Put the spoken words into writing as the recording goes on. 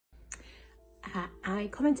I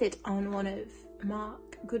commented on one of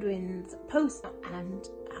Mark Goodwin's posts and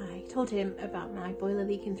I told him about my boiler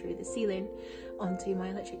leaking through the ceiling onto my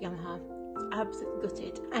electric Yamaha. Absolutely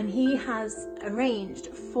gutted. And he has arranged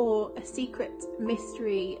for a secret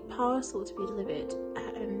mystery parcel to be delivered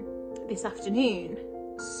this afternoon.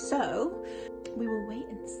 So we will wait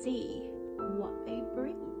and see what they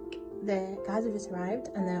bring. The guys have just arrived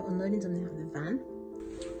and they're unloading something out of the van.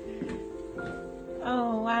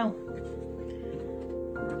 Oh wow.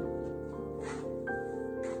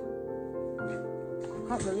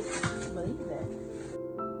 I can't believe it.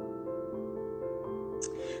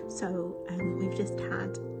 So we've just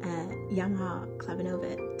had Yamaha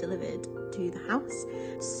Clavinova delivered to the house.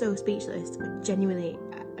 So speechless, genuinely,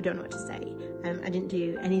 I don't know what to say. I didn't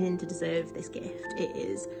do anything to deserve this gift. It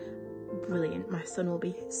is brilliant. My son will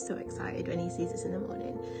be so excited when he sees this in the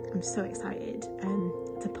morning. I'm so excited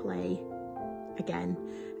to play again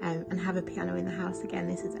and have a piano in the house again.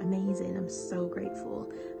 This is amazing. I'm so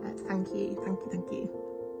grateful. Thank you.